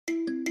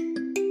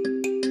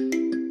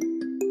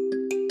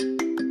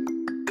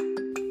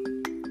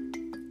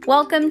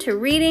Welcome to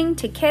Reading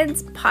to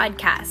Kids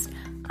podcast.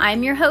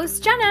 I'm your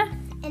host, Jenna.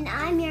 And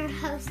I'm your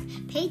host,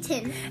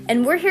 Peyton.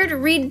 And we're here to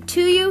read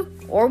to you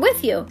or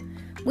with you.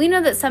 We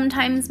know that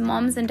sometimes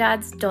moms and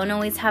dads don't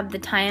always have the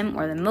time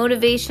or the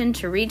motivation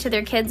to read to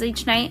their kids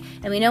each night,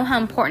 and we know how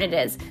important it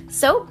is.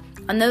 So,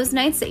 on those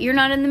nights that you're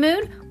not in the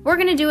mood, we're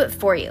going to do it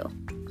for you.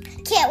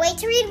 Can't wait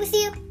to read with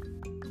you.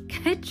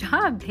 Good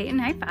job, Peyton.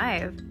 High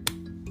five.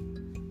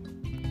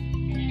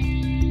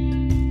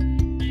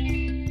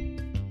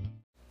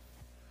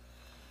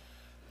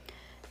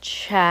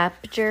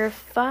 Chapter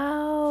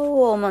 5.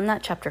 Well,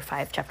 not chapter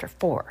 5, chapter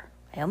 4.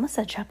 I almost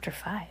said chapter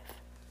 5.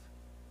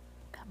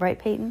 Right,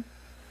 Peyton?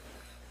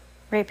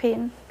 Right,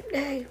 Peyton?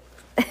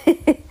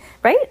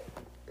 Right?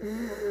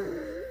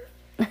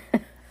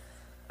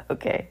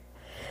 Okay.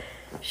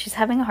 She's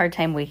having a hard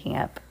time waking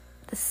up.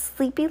 The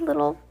sleepy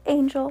little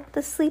angel,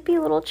 the sleepy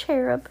little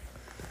cherub.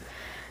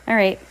 All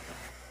right.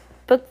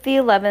 Book the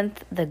 11th,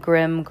 The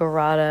Grim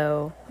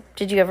Grotto.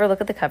 Did you ever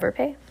look at the cover,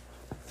 Pay?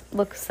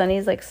 Look,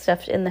 Sunny's like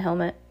stuffed in the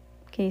helmet.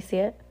 Can you see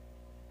it?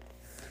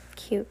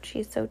 Cute.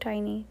 She's so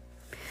tiny.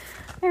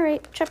 All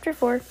right. Chapter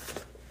 4.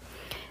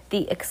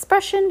 The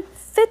expression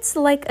fits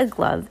like a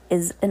glove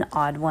is an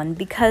odd one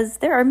because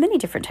there are many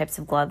different types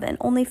of glove and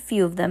only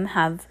few of them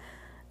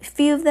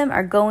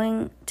are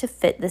going to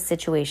fit the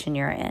situation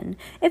you're in.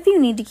 If you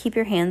need to keep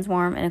your hands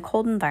warm in a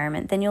cold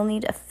environment, then you'll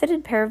need a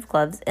fitted pair of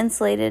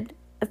insulated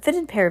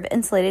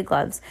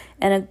gloves,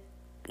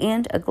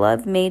 and a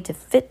glove made to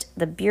fit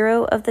the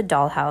bureau of the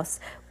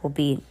dollhouse will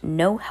be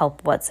no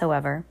help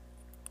whatsoever.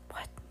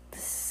 What?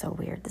 This is so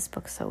weird. This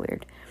book's so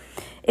weird.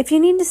 If you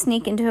need to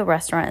sneak into a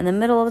restaurant in the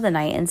middle of the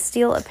night and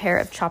steal a pair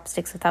of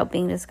chopsticks without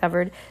being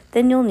discovered,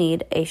 then you'll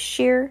need a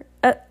sheer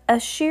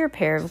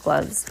pair of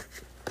gloves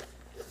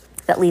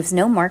that leaves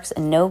no marks,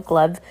 and no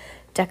glove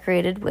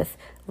decorated with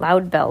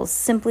loud bells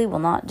simply will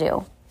not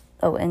do.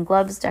 Oh, and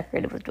gloves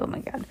decorated with, oh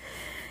my God.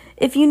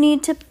 If you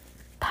need to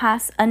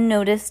pass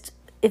unnoticed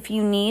in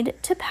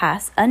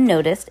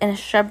a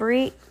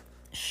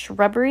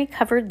shrubbery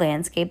covered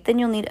landscape, then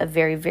you'll need a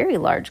very, very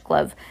large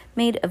glove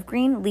made of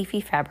green leafy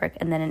fabric,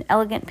 and then an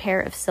elegant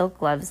pair of silk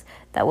gloves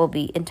that will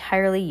be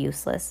entirely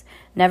useless.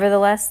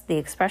 Nevertheless, the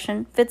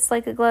expression fits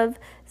like a glove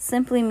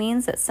simply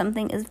means that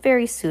something is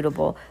very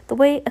suitable, the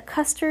way a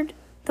custard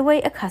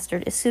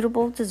is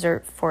suitable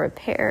dessert for a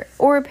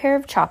pair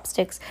of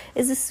chopsticks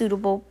is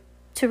suitable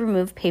to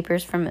remove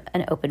papers from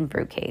an open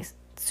briefcase.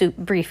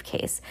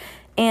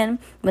 And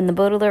when the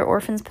Baudelaire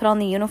orphans put on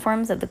the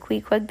uniforms of the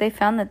Queequeg, they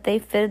found that they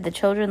fitted the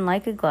children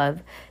like a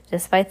glove,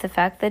 despite the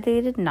fact that they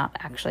did not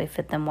actually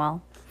fit them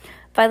well.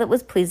 Violet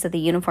was pleased that the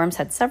uniforms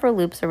had several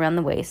loops around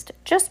the waist,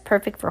 just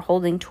perfect for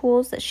holding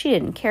tools that she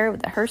didn't care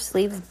that her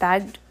sleeves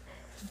bagged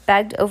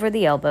over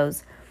the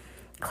elbows.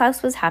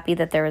 Klaus was happy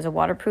that there was a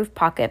waterproof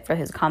pocket for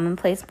his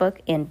commonplace book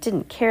and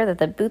didn't care that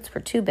the boots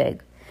were too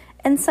big.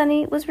 And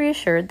Sunny was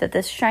reassured that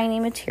this shiny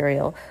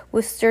material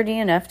was sturdy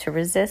enough to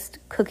resist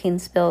cooking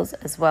spills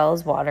as well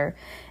as water,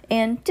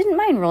 and didn't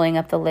mind rolling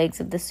up the legs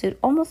of the suit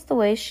almost the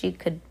way that she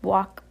could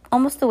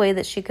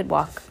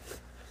walk.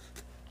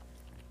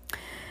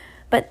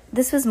 But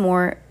this was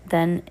more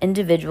than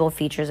individual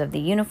features of the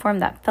uniform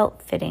that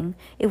felt fitting.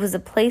 It was the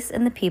place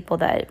and the people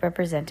that it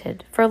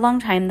represented. For a long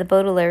time, the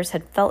Baudelaires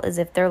had felt as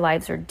if their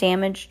lives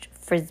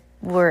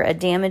were a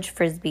damaged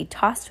frisbee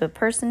tossed to a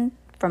person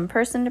from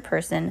person to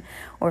person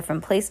or from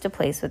place to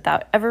place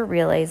without ever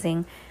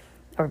realizing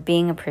or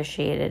being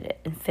appreciated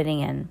and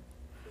fitting in.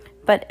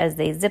 But as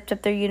they zipped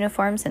up their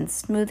uniforms and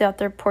smoothed out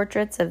their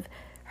portraits of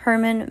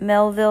Herman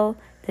Melville,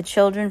 the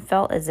children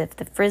felt as if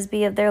the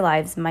frisbee of their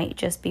lives might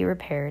just be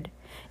repaired.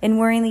 In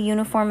wearing the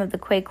uniform of the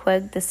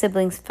Queequeg, the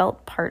siblings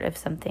felt part of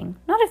something.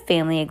 Not a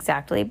family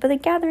exactly, but a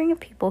gathering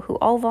of people who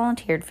all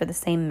volunteered for the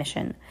same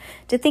mission.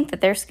 To think that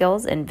their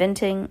skills in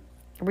inventing,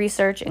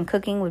 research, and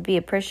cooking would be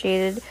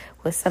appreciated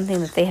was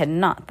something that they had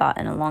not thought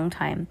in a long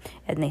time,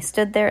 and they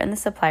stood there in the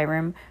supply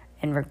room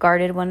and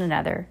regarded one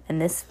another,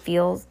 and this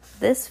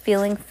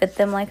feeling fit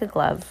them like a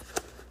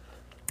glove.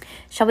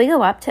 Shall we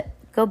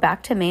go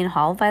back to Main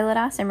Hall? Violet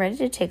asked. I'm ready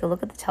to take a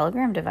look at the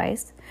telegram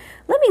device.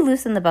 Let me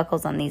loosen the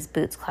buckles on these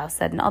boots, Klaus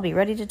said, and I'll be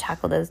ready to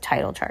tackle those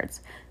title charts.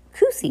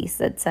 Koosie,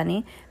 said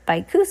Sunny.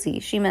 By Koosie,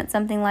 she meant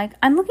something like,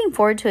 I'm looking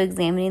forward to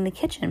examining the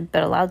kitchen,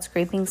 but a loud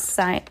scraping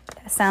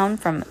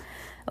sound from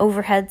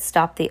overhead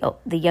stopped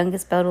the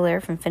youngest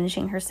Baudelaire from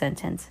finishing her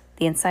sentence.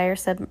 The entire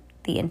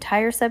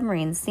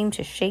submarine seemed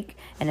to shake,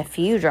 and a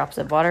few drops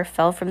of water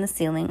fell from the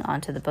ceiling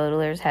onto the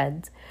Baudelaire's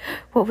heads.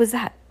 What was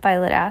that?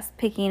 Violet asked,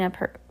 picking up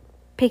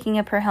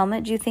her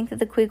helmet. Do you think that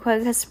the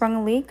Queequeg has sprung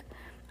a leak?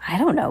 I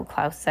don't know,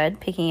 Klaus said,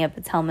 picking up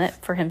its helmet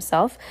for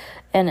himself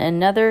and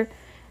another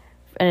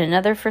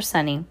for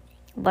Sunny.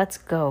 Let's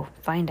go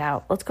find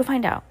out.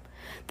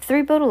 The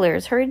three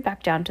Baudelaires hurried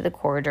back down to the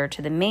corridor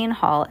to the main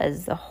hall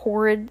as the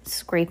horrid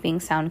scraping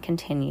sound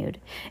continued.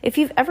 If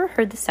you've ever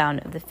heard the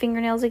sound of the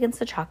fingernails against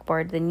the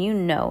chalkboard, then you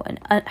know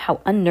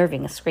how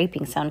unnerving a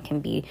scraping sound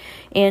can be.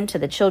 And to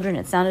the children,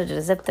 it sounded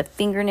as if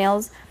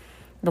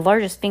the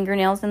largest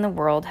fingernails in the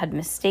world, had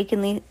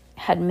mistakenly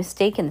had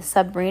mistaken the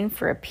submarine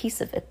for a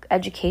piece of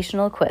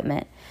educational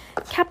equipment.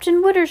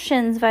 "Captain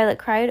Woodershins," Violet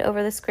cried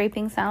over the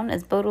scraping sound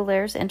as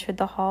Baudelaire entered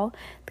the hall.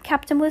 The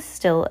captain was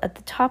still at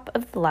the top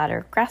of the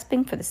ladder,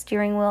 grasping for the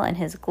steering wheel in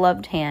his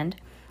gloved hand.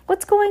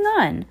 "What's going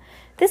on?"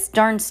 "This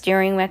darned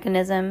steering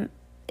mechanism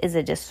is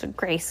a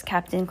disgrace,"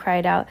 Captain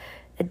cried out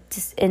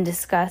in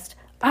disgust.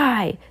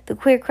 "Aye, the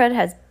queer crud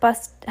has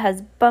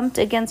bumped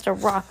against a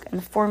rock in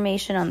the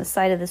formation on the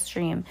side of the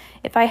stream.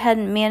 If I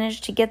hadn't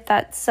managed to get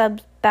that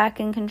sub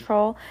back in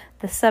control,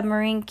 the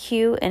submarine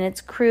Q and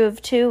its crew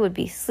of 2 would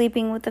be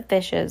sleeping with the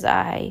fishes.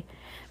 Aye."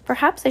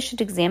 "Perhaps I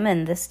should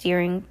examine the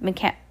steering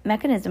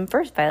mechanism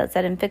first," Violet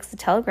said, "and fix the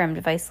telegram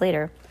device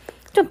later."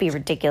 "Don't be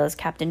ridiculous,"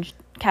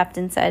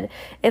 Captain said.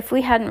 If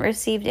we can't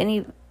receive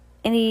any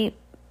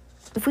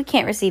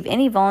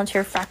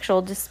volunteer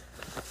fractional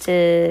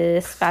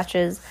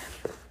dispatches,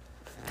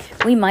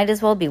 we might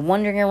as well be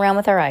wandering around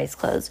with our eyes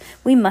closed.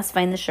 We must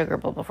find the sugar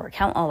bowl before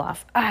Count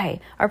Olaf. Aye,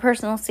 our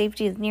personal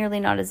safety is nearly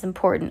not as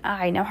important.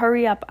 Aye, now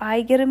hurry up.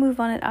 Aye, get a move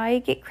on it. Aye,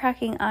 get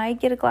cracking. Aye,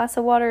 get a glass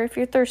of water if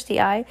you're thirsty.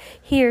 Aye,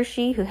 he or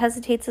she who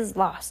hesitates is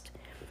lost."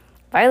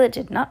 Violet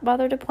did not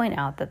bother to point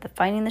out that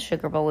finding the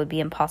sugar bowl would be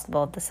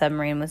impossible if the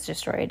submarine was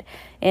destroyed,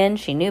 and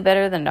she knew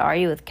better than to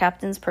argue with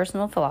Captain's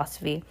personal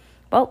philosophy.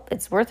 "Well,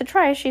 it's worth a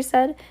try," she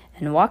said,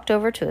 and walked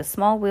over to a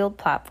small wheeled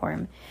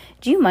platform.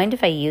 "Do you mind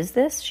if I use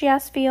this?" she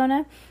asked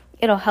Fiona.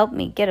 "It'll help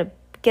me get a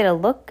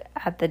look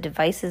at the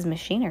device's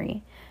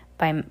machinery."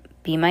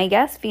 "Be my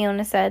guest,"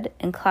 Fiona said,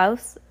 "and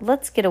Klaus,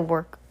 let's get to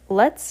work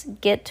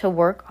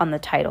on the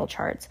tidal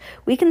charts.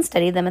 We can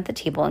study them at the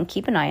table and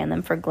keep an eye on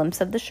them for a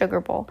glimpse of the sugar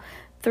bowl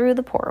through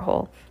the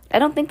porthole. I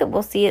don't think that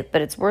we'll see it,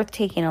 but it's worth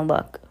taking a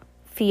look."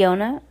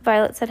 "Fiona,"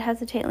 Violet said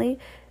hesitantly,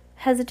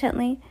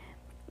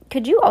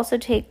 "could you also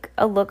take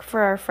a look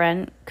for our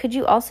friend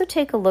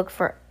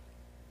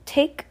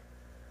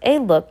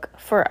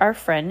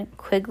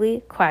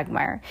Quigley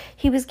Quagmire?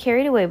 He was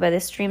carried away by the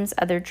stream's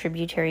other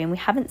tributary, and we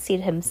haven't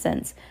seen him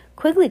since."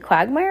 "Quigley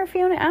Quagmire?"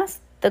 Fiona asked.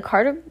 "The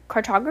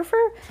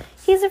cartographer?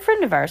 He's a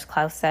friend of ours,"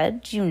 Klaus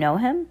said. "Do you know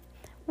him?"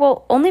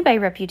 "Well, only by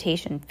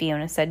reputation,"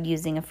 Fiona said,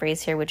 using a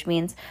phrase here which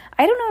means,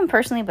 "I don't know him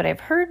personally, but I've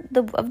heard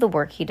of the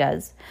work he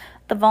does.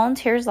 The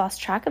volunteers lost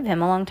track of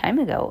him a long time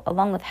ago,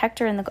 along with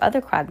Hector and the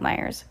other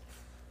Quagmires."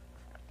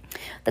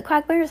 "The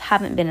Quagmires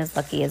haven't been as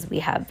lucky as we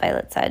have,"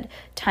 Violet said,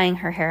 tying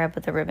her hair up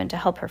with a ribbon to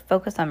help her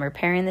focus on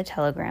repairing the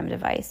telegram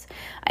device.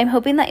 "I'm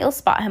hoping that you'll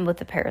spot him with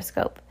the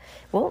periscope."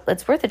 "Well,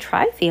 it's worth a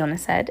try," Fiona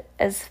said,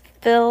 as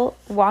Phil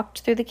walked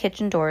through the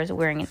kitchen doors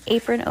wearing an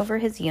apron over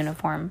his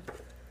uniform.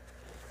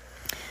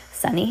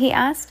 "Sonny," he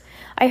asked,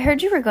 "I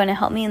heard you were going to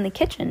help me in the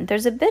kitchen.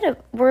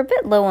 We're a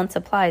bit low on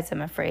supplies,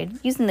 I'm afraid.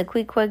 Using the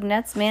Queequeg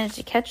nets managed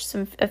to catch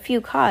a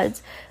few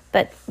cods,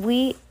 but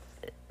we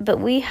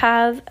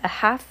have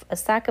half a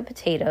sack of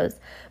potatoes,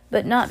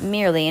 but not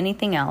merely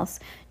anything else.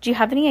 Do you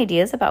have any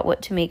ideas about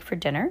what to make for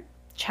dinner?"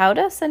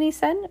 "Chowder," Sonny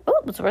said.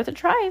 "Oh, it's worth a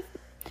try,"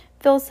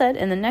 Phil said.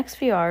 In the next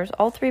few hours,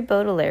 all 3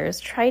 Baudelaires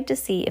tried to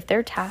see if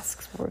their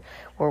tasks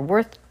were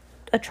worth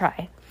a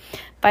try.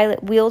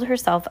 Violet wheeled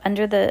herself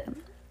underneath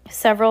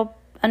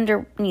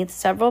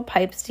several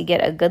pipes to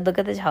get a good look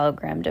at the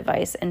telegram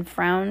device, and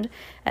frowned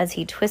as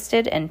he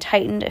twisted and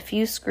tightened a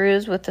few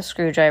screws with the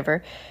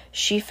screwdriver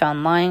she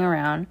found lying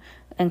around.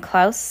 And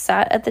Klaus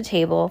sat at the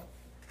table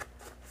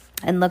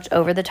and looked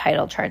over the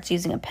tidal charts,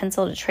 using a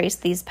pencil to trace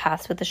these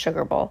paths with the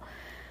sugar bowl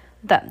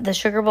that the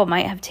sugar bowl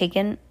might have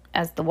taken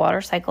as the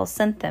water cycle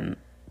sent them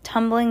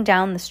tumbling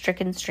down the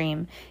stricken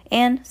stream.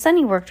 And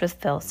Sonny worked with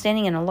Phil,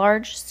 standing in a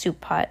large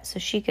soup pot so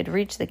she could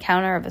reach the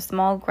counter of a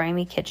small,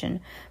 grimy kitchen,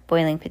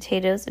 boiling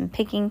potatoes and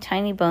picking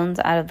tiny bones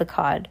out of the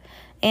cod.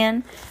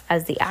 And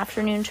as the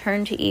afternoon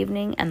turned to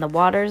evening and the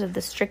waters of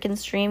the stricken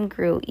stream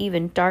grew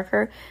even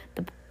darker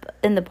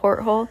in the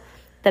porthole,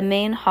 the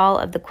main hall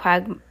of the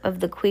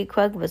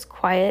Queequeg was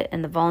quiet,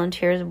 and the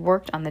volunteers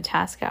worked on the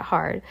task at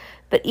hard.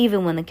 But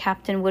even when the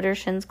Captain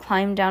Woodershins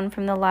climbed down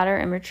from the ladder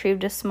and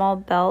retrieved a small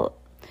bell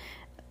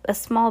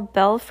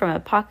from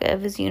a pocket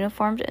of his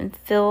uniform and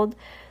filled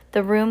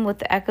the room with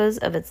the echoes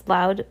of its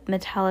loud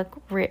metallic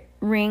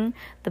ring,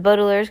 the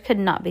Baudelaires could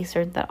not be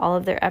certain that all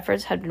of their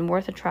efforts had been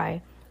worth a try.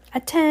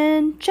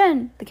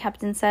 "Attention," the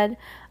captain said.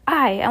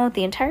 "I want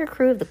the entire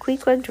crew of the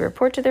Queequeg to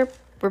report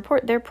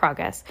their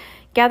progress.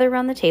 Gather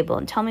round the table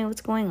and tell me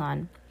what's going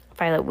on."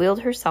 Violet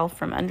wheeled herself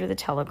from under the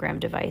telegram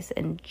device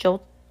and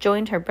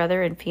joined her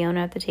brother and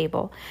Fiona at the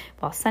table,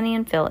 while Sonny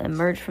and Phil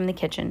emerged from the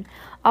kitchen.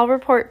 "I'll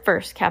report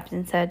first,"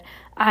 Captain said.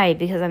 "Aye,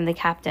 because I'm the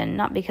captain,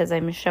 not because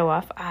I'm a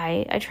show-off.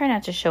 Aye, I try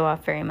not to show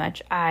off very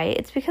much. Aye,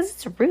 it's because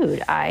it's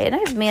rude. Aye, and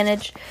I've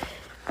managed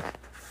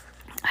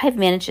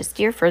to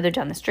steer further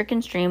down the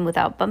stricken stream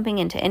without bumping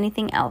into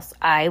anything else.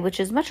 Aye, which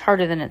is much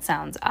harder than it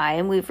sounds. Aye,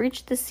 and we've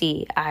reached the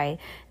sea. Aye,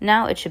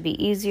 now it should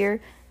be easier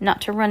not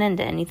to run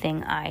into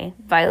anything. Aye.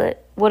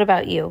 Violet, what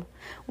about you?"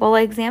 "Well,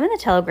 I examined the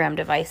telegram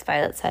device,"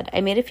 Violet said. "I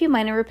made a few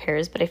minor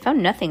repairs, but I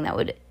found nothing that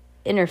would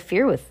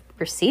interfere with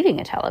receiving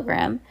a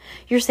telegram."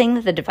 "You're saying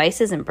that the device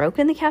isn't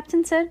broken?" the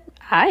captain said.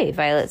 "Aye,"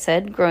 Violet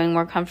said, growing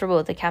more comfortable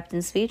with the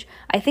captain's speech.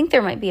 "I think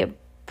there might be a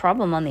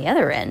problem on the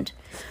other end.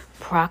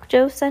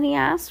 Procto, Sunny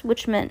asked,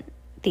 which meant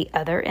the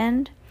other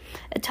end.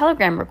 A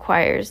telegram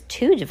requires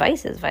 2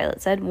 devices,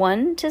 Violet said,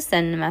 one to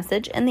send a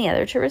message and the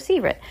other to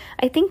receive it.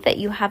 I think that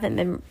you haven't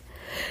been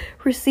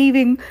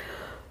receiving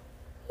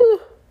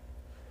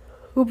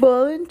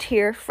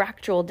volunteer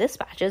fractal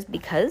dispatches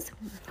because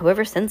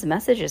whoever sends a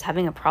message is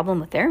having a problem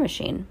with their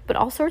machine. But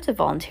all sorts of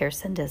volunteers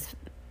send us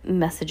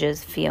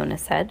messages, Fiona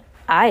said.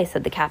 Aye,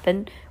 said the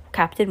captain.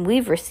 Captain,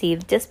 we've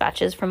received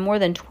dispatches from more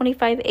than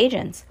 25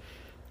 agents.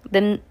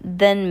 Then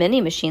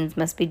many machines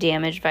must be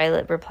damaged,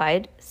 Violet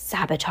replied.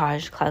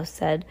 Sabotage, Klaus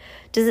said.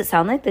 Does it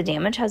sound like the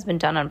damage has been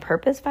done on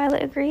purpose?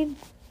 Violet agreed.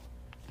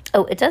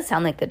 Oh, it does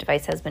sound like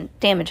the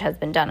damage has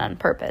been done on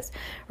purpose.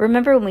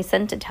 Remember when we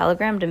sent a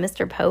telegram to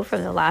Mr. Poe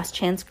from the Last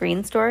Chance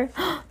Green store?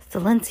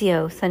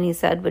 Silencio, Sunny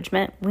said, which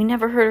meant we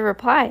never heard a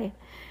reply.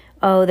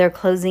 Oh, they're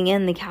closing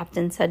in, the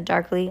captain said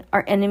darkly.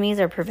 Our enemies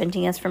are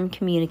preventing us from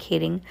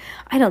communicating.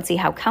 I don't see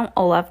how Count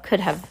Olaf could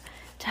have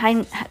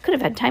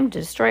had time to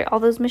destroy all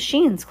those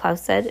machines,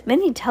 Klaus said.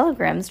 Many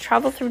telegrams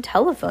travel through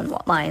telephone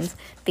lines,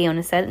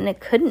 Fiona said, and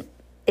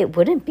it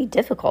wouldn't be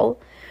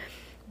difficult.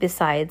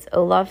 Besides,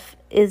 Olaf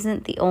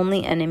isn't the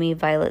only enemy,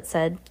 Violet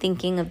said,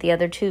 thinking of the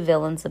other 2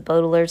 villains the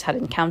Baudelaires had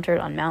encountered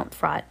on Mount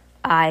Fraught.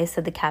 Aye,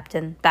 said the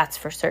captain, that's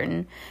for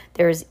certain.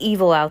 There is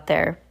evil out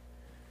there.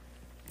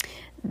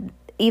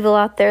 Evil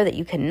out there that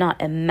you cannot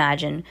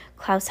imagine.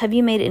 Klaus, have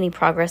you made any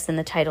progress in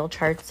the title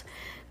charts?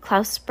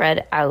 Klaus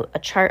spread out a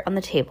chart on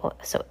the table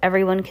so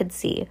everyone could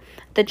see.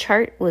 The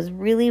chart was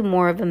really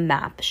more of a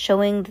map,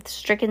 showing the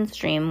stricken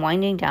stream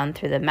winding down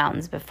through the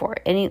mountains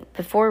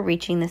before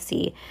reaching the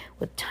sea,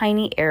 with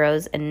tiny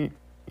arrows and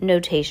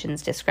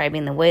notations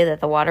describing the way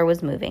that the water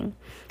was moving.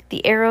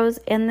 The arrows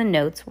and the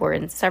notes were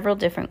in several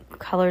different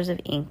colors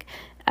of ink,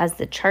 as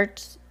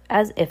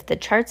if the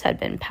charts had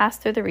been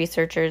passed through the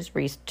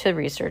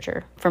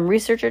from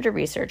researcher to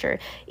researcher,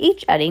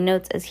 each adding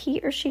notes as he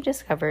or she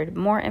discovered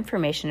more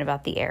information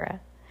about the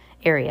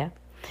area.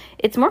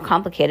 It's more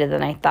complicated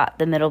than I thought,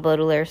 the middle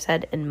Baudelaire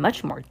said, and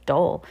much more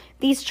dull.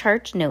 These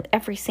charts know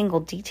every single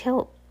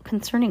detail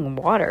concerning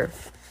water.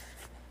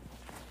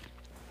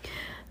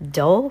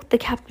 Dull? The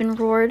captain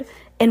roared.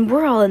 And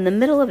we're all in the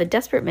middle of a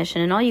desperate mission,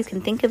 and all you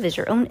can think of is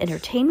your own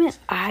entertainment?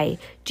 Aye.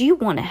 Do you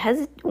want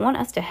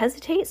us to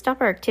hesitate,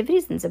 stop our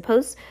activities,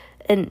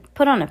 and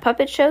put on a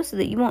puppet show so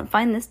that you won't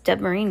find this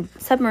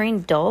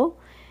submarine dull?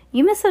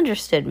 You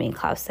misunderstood me,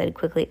 Klaus said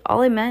quickly.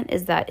 All I meant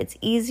is that it's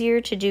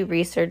easier to do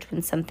research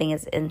when something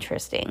is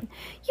interesting.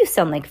 You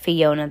sound like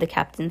Fiona, the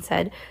captain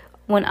said.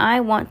 When I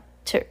want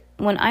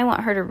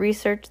her to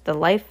research the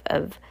life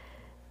of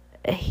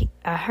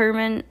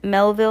Herman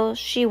Melville,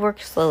 she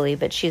works slowly,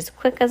 but she's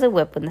quick as a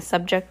whip when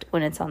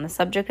it's on the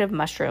subject of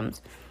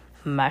mushrooms.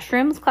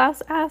 Mushrooms?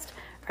 Klaus asked.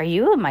 Are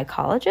you a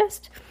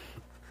mycologist?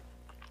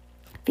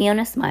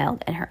 Fiona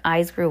smiled, and her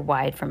eyes grew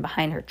wide from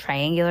behind her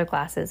triangular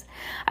glasses.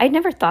 I'd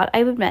never thought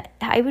I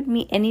would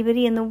meet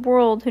anybody in the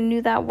world who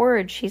knew that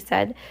word, she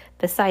said.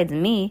 Besides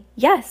me,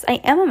 yes,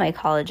 I am a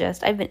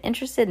mycologist. I've been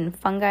interested in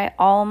fungi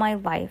all my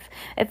life.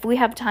 If we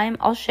have time,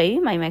 I'll show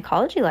you my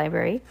mycology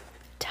library.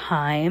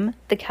 Time,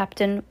 the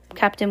Captain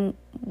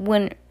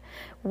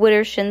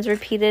Widdershins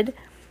repeated.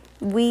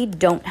 We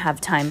don't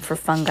have time for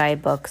fungi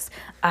books.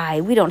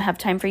 Aye, we don't have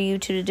time for you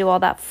two to do all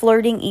that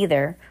flirting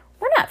either.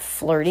 We're not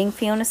flirting,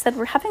 Fiona said.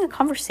 We're having a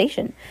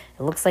conversation.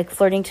 It looks like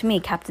flirting to me,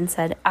 Captain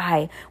said.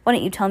 Aye, why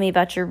don't you tell me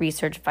about your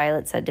research,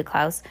 Violet said to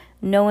Klaus,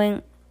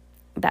 knowing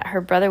that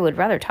her brother would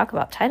rather talk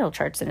about title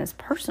charts in his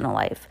personal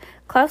life.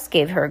 Klaus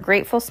gave her a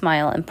grateful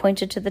smile and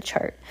pointed to the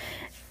chart.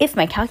 If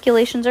my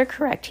calculations are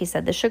correct, he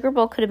said, the sugar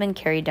bowl could have been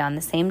carried down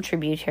the same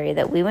tributary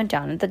that we went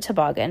down at the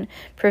toboggan,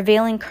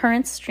 prevailing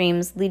current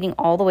streams leading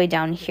all the way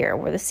down here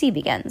where the sea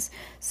begins.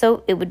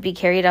 So it would be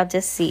carried out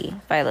to sea,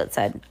 Violet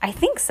said. I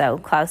think so,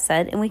 Klaus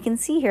said, and we can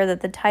see here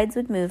that the tides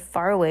would move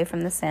far away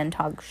from the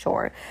Sandhog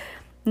shore,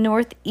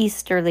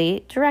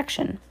 northeasterly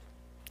direction.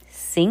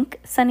 Sink,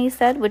 Sunny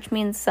said, which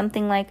means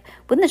something like,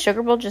 wouldn't the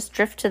sugar bowl just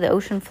drift to the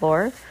ocean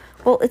floor?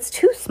 Well, it's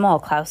too small,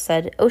 Klaus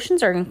said.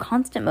 Oceans are in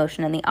constant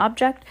motion, and the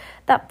object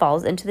that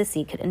falls into the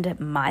sea could end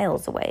up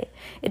miles away.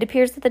 It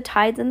appears that the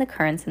tides and the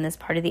currents in this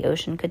part of the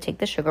ocean could take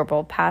the sugar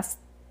bowl past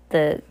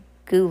the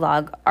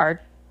Gulag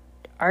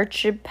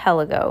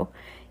archipelago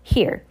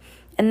here,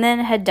 and then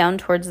head down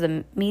towards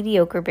the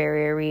mediocre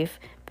barrier reef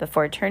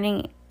before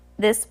turning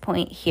this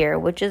point here,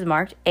 which is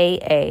marked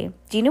AA.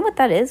 Do you know what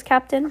that is,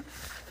 Captain?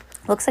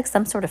 Looks like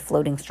some sort of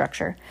floating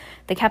structure.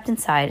 The captain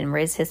sighed and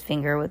raised his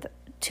finger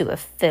to a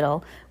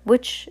fiddle,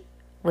 which,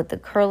 with the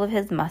curl of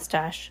his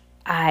mustache,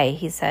 aye,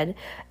 he said,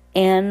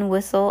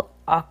 Anwhistle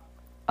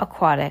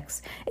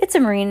Aquatics. It's a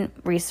marine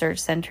research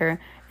center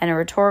and a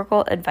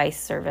rhetorical advice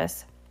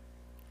service.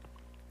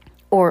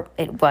 Or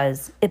it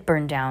was. It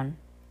burned down.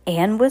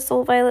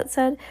 Anwhistle, Violet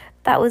said.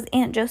 That was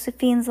Aunt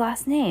Josephine's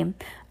last name.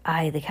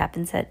 Aye, the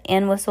captain said.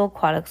 Anwhistle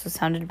Aquatics was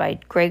founded by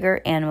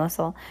Gregor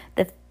Anwhistle,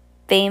 the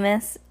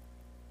famous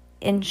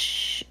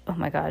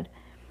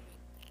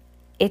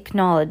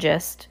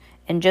ichnologist,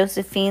 and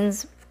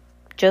Josephine's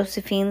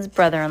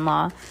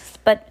brother-in-law,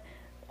 but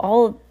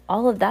all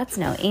All of that's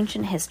now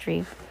ancient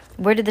history.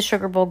 Where did the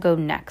sugar bowl go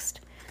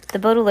next? The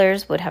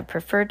Baudelaires would have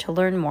preferred to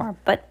learn more,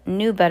 but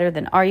knew better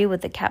than argue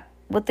with the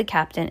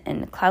captain,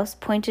 and Klaus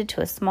pointed to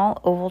a small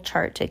oval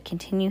chart to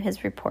continue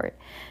his report.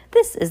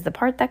 "This is the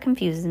part that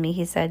confuses me,"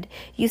 he said.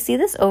 "You see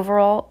this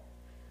oval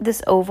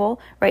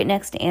right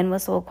next to Ann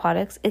Whistle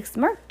Aquatics? It's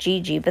marked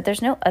GG, but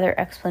there's no other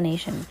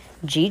explanation."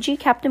 "GG?"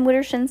 Captain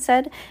Witterson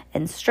said,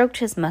 and stroked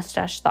his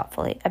mustache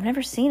thoughtfully. "I've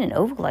never seen an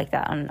oval like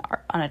that on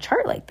a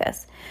chart like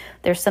this."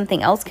 "There's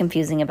something else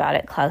confusing about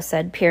it," Klaus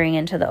said, peering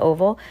into the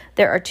oval.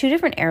 "There are 2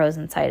 different arrows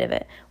inside of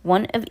it.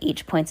 One of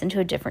each points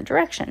into a different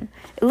direction."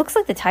 "It looks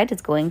like the tide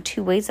is going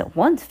 2 ways at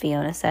once,"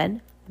 Fiona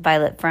said.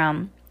 Violet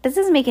frowned. "This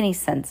doesn't make any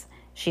sense,"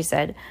 she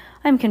said.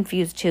 "I'm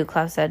confused too,"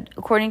 Klaus said.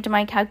 "According to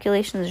my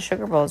calculations, the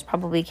sugar bowl is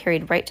probably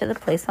carried right to the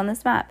place on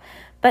this map.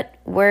 But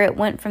where it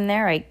went from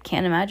there, I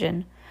can't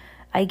imagine."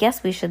 "I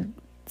guess we should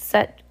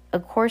set a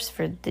course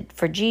for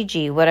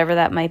GG, whatever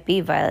that might be,"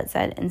 Violet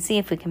said, "and see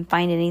if we can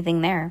find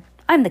anything there."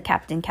 "I'm the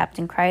captain,"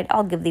 Captain cried.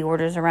 "I'll give the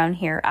orders around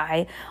here.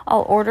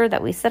 I'll order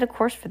that we set a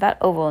course for that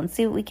oval and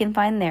see what we can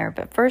find there.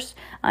 But first,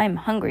 I'm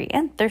hungry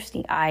and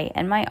thirsty,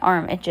 and my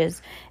arm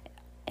itches,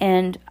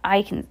 and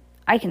I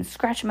can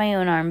scratch my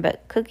own arm,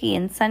 but Cookie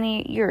and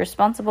Sunny, you're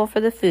responsible for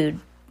the food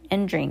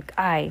and drink.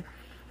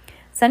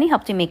 Sunny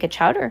helped you make a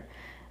chowder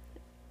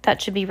that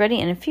should be ready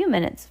in a few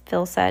minutes,"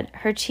 Phil said.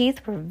 "Her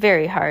teeth are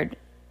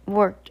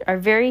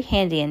very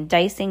handy in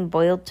dicing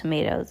boiled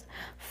tomatoes."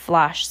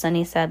 "Flosh,"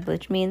 Sunny said,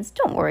 which means,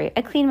 "Don't worry,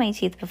 I clean my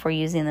teeth before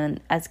using them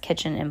as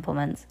kitchen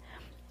implements."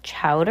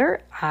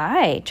 "Chowder?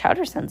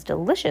 Chowder sounds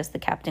delicious," the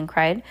captain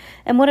cried.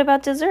 "And what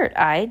about dessert?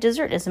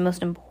 Dessert is the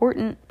most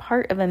important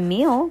part of a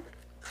meal."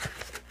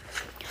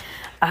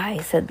 "I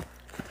said,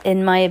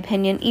 in my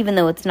opinion, even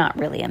though it's not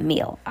really a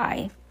meal,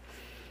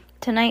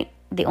 Tonight,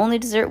 the only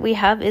dessert we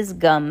have is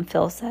gum,"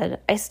 Phil said.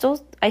 I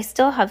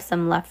still have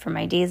some left from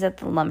my days at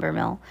the lumber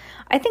mill."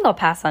 "I think I'll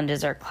pass on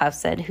dessert," Klaus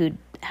said, who'd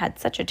had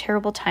such a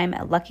terrible time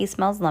at Lucky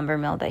Smell's lumber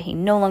mill that he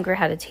no longer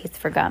had a taste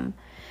for gum.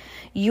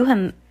 You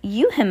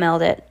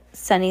himmeled it,"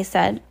 Sunny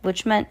said,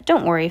 which meant,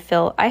 "Don't worry,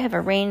 Phil, I have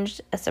arranged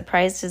a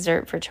surprise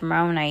dessert for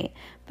tomorrow night."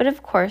 But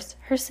of course,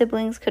 her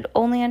siblings could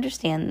only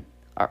understand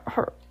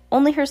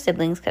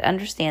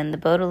the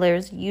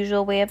Baudelaire's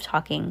usual way of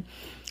talking.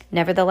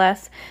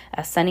 Nevertheless,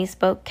 as Sunny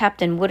spoke,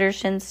 Captain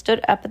Witterson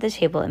stood up at the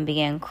table and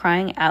began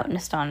crying out in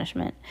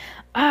astonishment.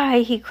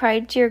 He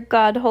cried, "Dear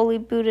God, Holy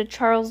Buddha,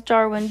 Charles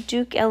Darwin,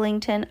 Duke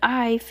Ellington,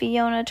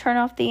 Fiona, turn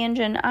off the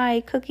engine,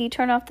 Cookie,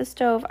 turn off the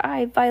stove,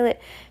 Violet,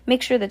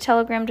 make sure the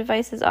telegram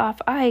device is off,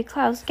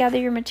 Klaus, gather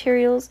your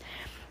materials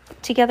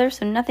together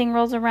so nothing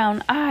rolls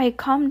around,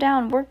 calm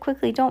down, work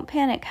quickly, don't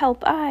panic,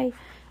 help,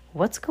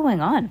 "What's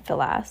going on?"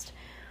 Phil asked.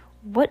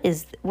 What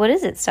is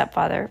it,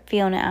 stepfather?"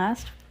 Fiona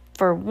asked.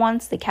 For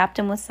once, the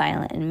captain was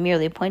silent and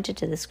merely pointed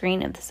to the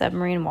screen of the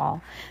submarine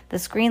wall. "The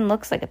screen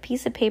looks like a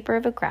piece of paper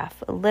of a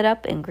graph, lit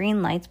up in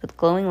green lights with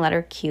glowing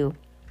letter Q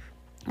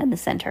in the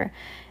center."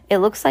 "It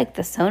looks like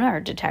the sonar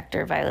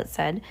detector," Violet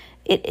said.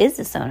 "It is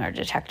a sonar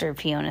detector,"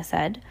 Fiona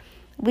said.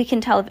 "We can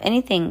tell if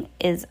any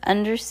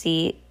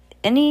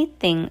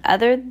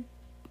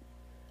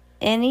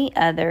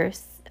other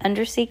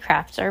undersea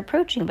crafts are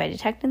approaching by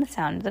detecting the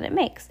sound that it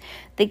makes.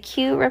 The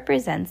Q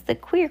represents the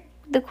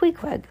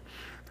Queequeg."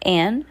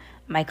 And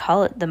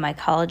the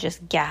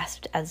mycologist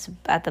gasped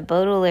at the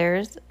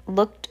Baudelaires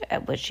looked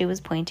at what she was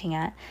pointing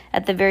at.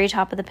 At the very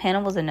top of the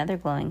panel was another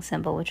glowing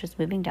symbol, which was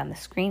moving down the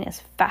screen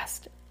as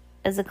fast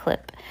as a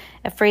clip.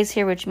 A phrase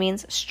here which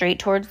means straight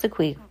towards the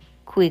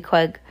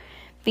Queequeg.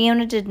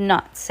 Fiona did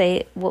not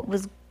say what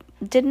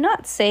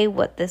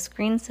this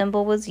green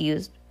symbol was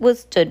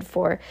stood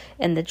for,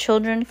 and the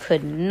children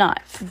could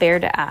not bear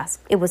to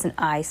ask. It was an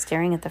eye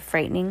staring at the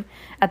frightened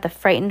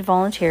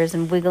volunteers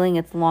and wiggling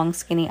its long,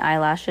 skinny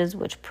eyelashes,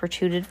 which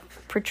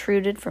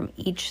protruded from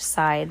each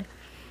side.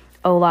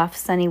 "Olaf,"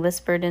 Sunny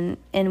said in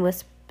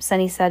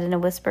a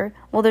whisper.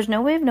 "Well, there's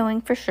no way of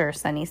knowing for sure,"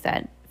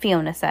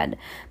 Fiona said.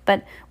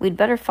 "But we'd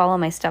better follow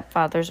my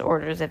stepfather's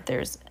orders. If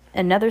there's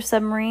another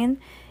submarine,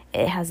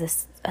 it has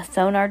a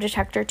sonar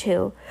detector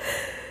too.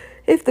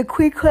 If the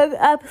Queequeg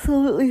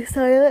absolutely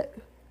silent,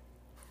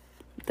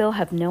 they'll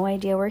have no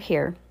idea we're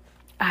here."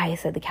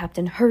 Said the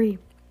captain. "Hurry.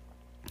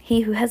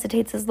 He who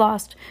hesitates is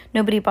lost."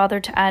 Nobody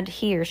bothered to add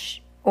he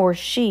or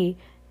she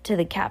to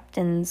the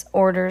captain's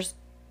orders,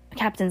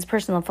 captain's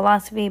personal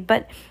philosophy,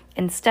 but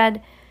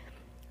instead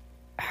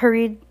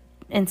hurried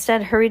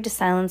to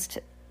silence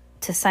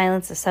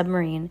the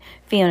submarine.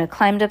 Fiona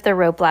climbed up the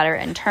rope ladder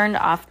and turned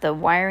off the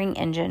wiring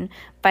engine.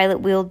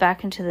 Violet wheeled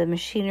back into the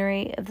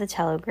machinery of the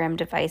telegram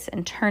device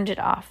and turned it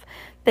off.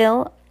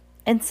 Bill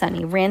and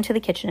Sunny ran to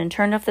the kitchen and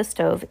turned off the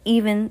stove,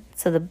 even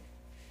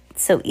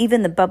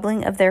the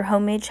bubbling of their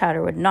homemade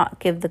chowder would not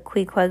give the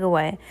Queequeg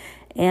away.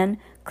 And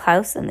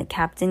Klaus and the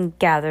captain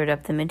gathered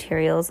up the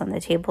materials on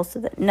the table so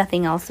that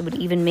nothing else would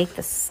even make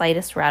the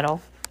slightest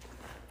rattle.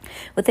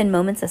 Within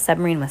moments, the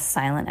submarine was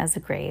silent as the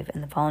grave,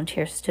 and the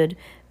volunteers stood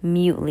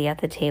mutely at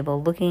the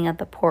table, looking out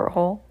the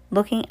porthole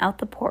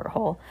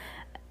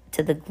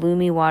to the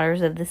gloomy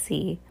waters of the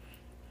sea.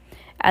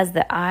 As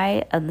the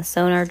eye of the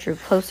sonar drew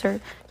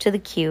closer to the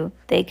Q,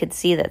 they could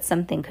see that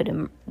something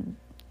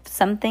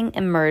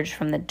emerged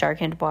from the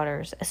darkened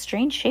waters, a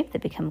strange shape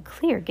that became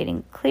clear,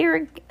 getting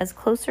clearer as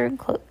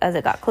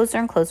it got closer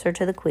and closer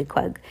to the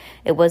Queequeg.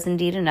 It was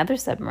indeed another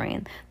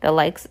submarine, the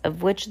likes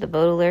of which the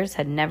Baudelaires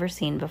had never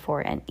seen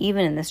before, and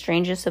even in the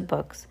strangest of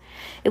books.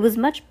 It was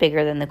much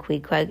bigger than the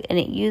Queequeg,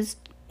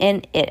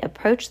 and it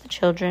approached the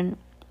children.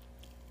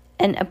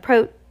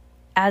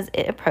 As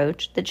it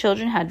approached, the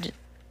children had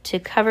to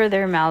cover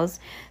their mouths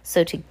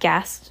so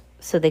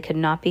they could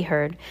not be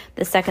heard.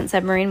 The second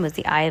submarine was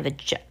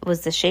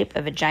the shape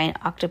of a giant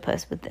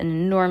octopus with an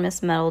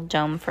enormous metal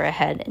dome for a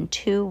head and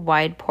 2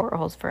 wide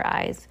portholes for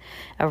eyes.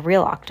 A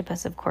real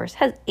octopus, of course,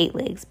 has 8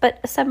 legs,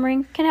 but a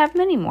submarine can have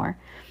many more.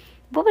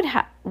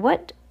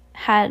 What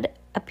had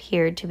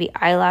appeared to be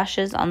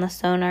eyelashes on the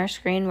sonar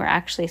screen were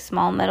actually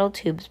small metal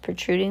tubes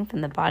protruding from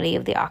the body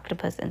of the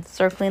octopus and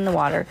circling the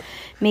water,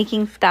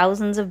 making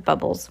thousands of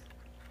bubbles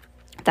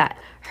that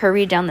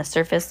hurried down the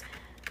surface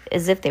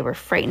as if they were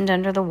frightened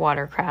under the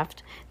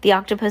watercraft. The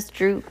octopus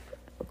drew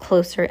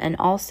closer, and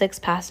all 6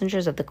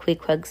 passengers of the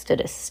Queequeg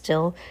stood as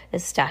still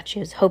as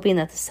statues, hoping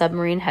that the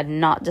submarine had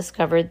not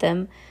discovered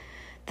them.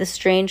 The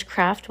strange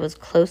craft was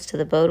close to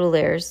the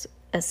Baudelaires,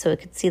 so they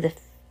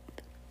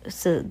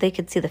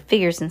could see the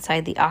figures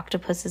inside the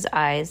octopus's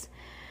eyes.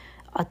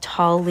 A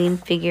tall, lean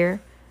figure.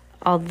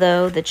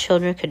 Although the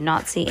children could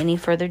not see any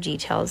further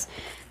details,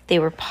 they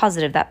were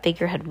positive that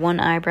figure had 1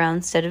 eyebrow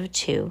instead of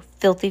 2,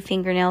 filthy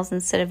fingernails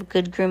instead of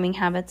good grooming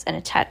habits, and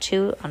a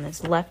tattoo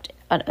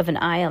of an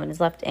eye on his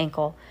left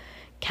ankle.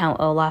 Count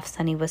Olaf,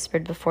 Sunny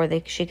whispered before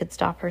she could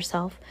stop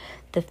herself.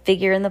 The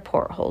figure in the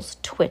portholes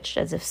twitched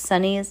as if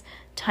Sunny's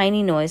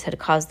tiny noise had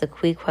caused the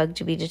Queequeg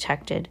to be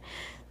detected.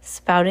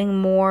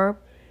 Spouting more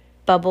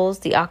bubbles,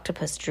 the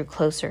octopus drew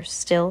closer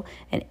still,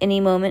 and any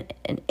moment,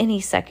 in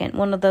any second,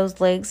 one of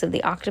those legs of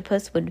the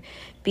octopus would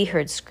be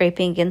heard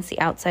scraping against the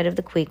outside of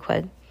the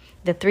Queequeg.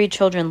 The 3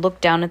 children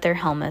looked down at their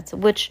helmets,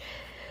 which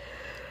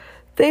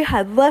they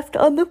had left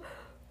on the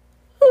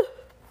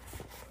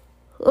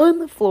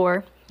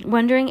floor,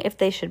 wondering if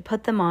they should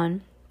put them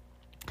on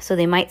so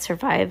they might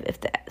survive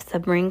if the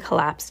submarine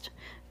collapsed.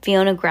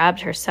 Fiona grabbed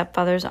her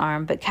stepfather's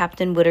arm, but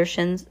Captain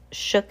Widdershins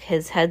shook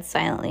his head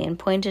silently and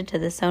pointed to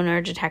the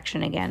sonar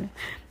detection again.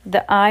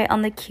 The eye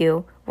on the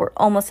Q were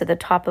almost at the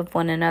top of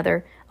one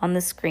another on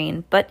the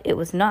screen, but it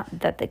was not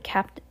what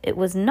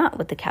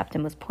the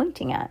captain was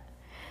pointing at.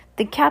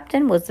 The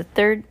captain was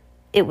there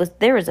was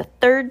a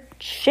third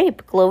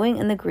shape glowing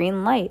in the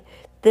green light.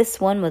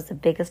 This one was the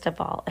biggest of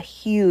all, a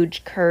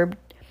huge curved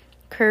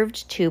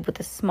tube with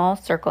a small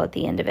circle at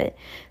the end of it,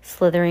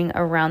 slithering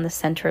around the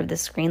center of the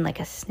screen like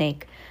a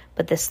snake.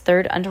 But this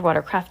third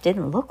underwater craft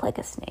didn't look like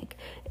a snake.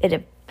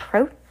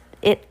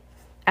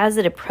 As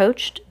it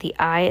approached the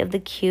eye of the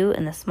Q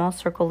and the small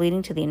circle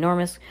leading to the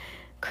enormous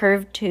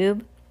curved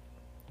tube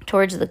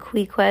towards the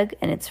Queequeg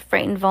and its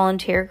frightened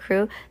volunteer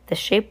crew, the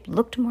shape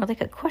looked more like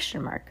a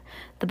question mark.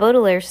 The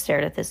Baudelaires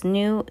stared at this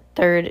new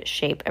third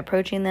shape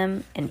approaching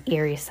them in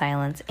eerie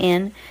silence,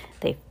 and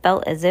they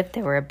felt as if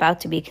they were about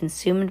to be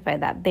consumed by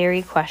that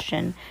very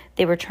question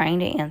they were trying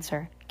to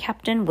answer.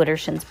 Captain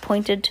Widdershins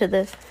pointed to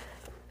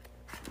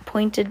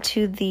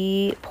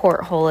the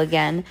porthole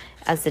again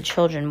as the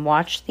children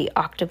watched the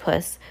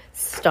octopus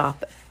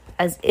stop,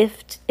 as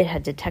if it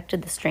had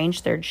detected the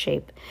strange third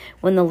shape.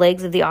 When the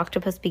legs of the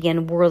octopus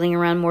began whirling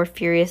around more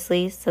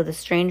furiously, so the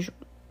strange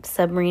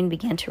submarine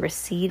began to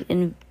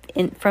recede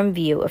from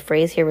view, a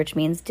phrase here which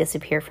means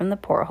disappear from the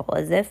porthole,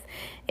 as if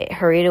it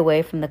hurried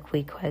away from the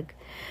Queequeg.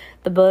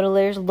 The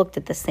Baudelaires looked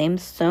at the same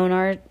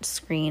sonar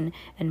screen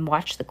and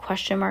watched the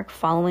question mark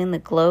following the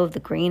glow of the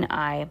green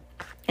eye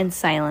in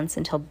silence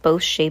until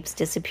both shapes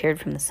disappeared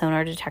from the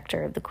sonar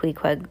detector of the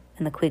Queequeg,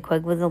 and the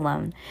Queequeg was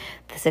alone.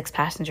 The 6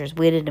 passengers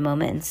waited a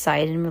moment and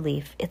sighed in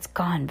relief. "It's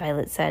gone,"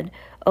 Violet said.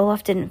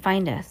 "Olaf didn't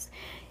find us."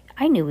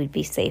 "I knew we'd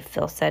be safe,"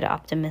 Phil said,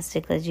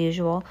 optimistic as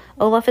usual.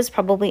 "Olaf is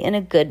probably in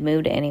a good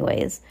mood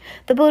anyways."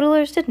 The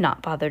Baudelaires did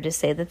not bother to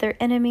say that their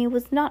enemy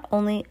was not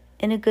only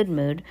in a good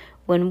mood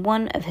when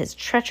one of his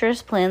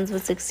treacherous plans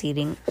was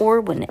succeeding,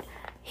 or when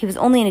he was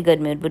only in a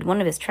good mood when one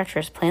of his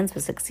treacherous plans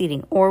was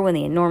succeeding, or when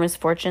the enormous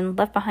fortune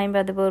left behind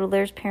by the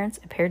Baudelaires' parents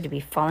appeared to be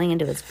falling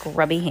into his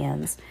grubby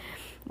hands.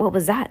 "What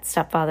was that,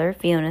 stepfather?"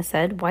 Fiona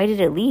said. "Why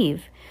did it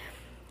leave?"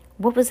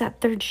 "What was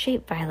that third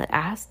shape?" Violet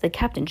asked. The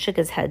captain shook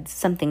his head.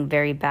 "Something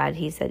very bad,"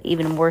 he said.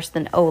 "Even worse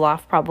than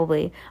Olaf,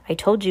 probably. I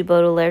told you,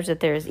 Baudelaires,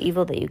 that there is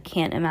evil that you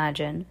can't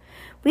imagine."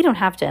 "We don't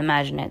have to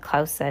imagine it,"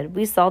 Klaus said.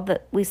 We saw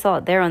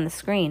it there on the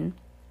screen."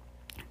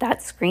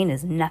 "That screen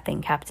is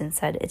nothing," Captain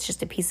said. "It's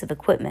just a piece of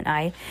equipment.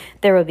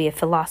 There will be a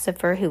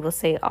philosopher who will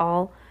say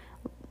all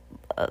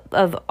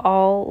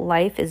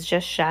life is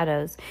just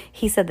shadows.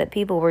 He said that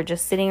people were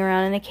just sitting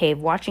around in a cave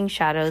watching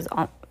shadows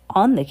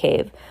on the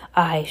cave.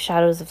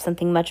 Shadows of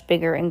something much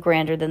bigger and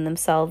grander than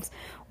themselves.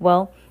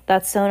 Well,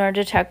 that sonar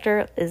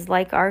detector is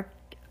like our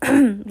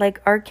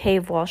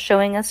cave wall,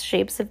 showing us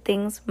shapes of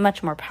things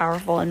much more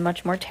powerful and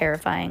much more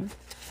terrifying."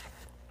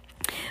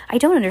 I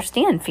don't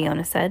understand,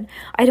 Fiona said.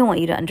 I don't want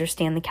you to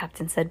understand, the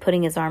captain said,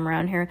 putting his arm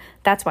around her.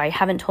 That's why I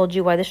haven't told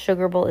you why the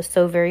sugar bowl is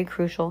so very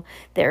crucial.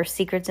 There are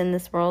secrets in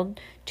this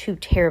world too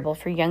terrible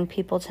for young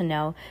people to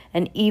know,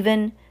 and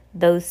even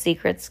those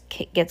secrets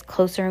gets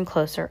closer and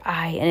closer.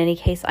 In any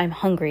case, I'm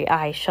hungry.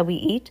 Shall we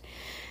eat?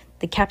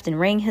 The captain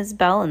rang his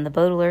bell, and the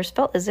Baudelaires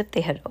felt as if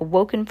they had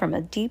awoken from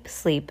a deep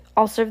sleep.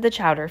 I'll serve the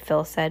chowder,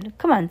 Phil said.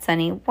 Come on,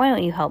 Sonny, why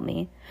don't you help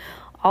me?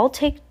 I'll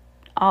turn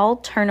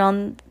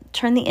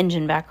the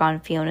engine back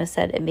on, Fiona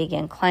said, and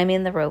began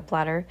climbing the rope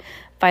ladder.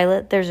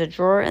 Violet, there's a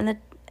drawer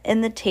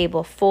in the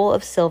table full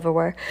of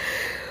silverware.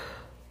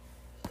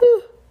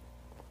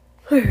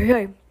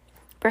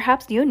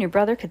 Perhaps you and your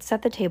brother could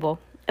set the table.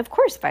 Of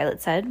course,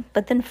 Violet said,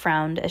 but then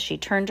frowned as she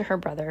turned to her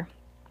brother.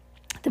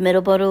 The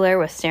middle Baudelaire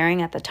was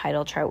staring at the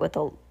title chart with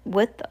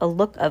a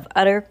look of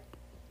utter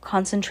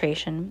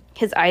concentration.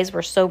 His eyes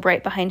were so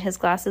bright behind his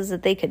glasses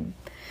that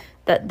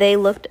they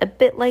looked a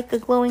bit like the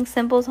glowing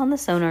symbols on the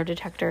sonar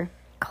detector.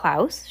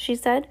 Klaus, she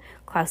said.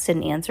 Klaus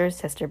didn't answer his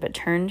sister, but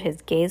turned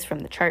his gaze from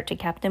the chart to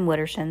Captain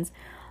Witterson's.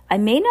 I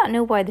may not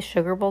know why the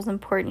sugar bowl's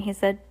important, he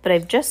said, but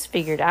I've just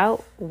figured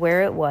out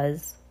where it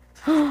was.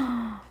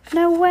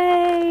 No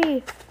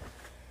way!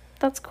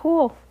 That's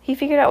cool. He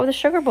figured out where the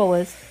sugar bowl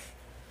is.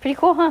 Pretty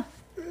cool, huh?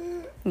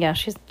 Yeah,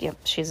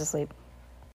 she's asleep.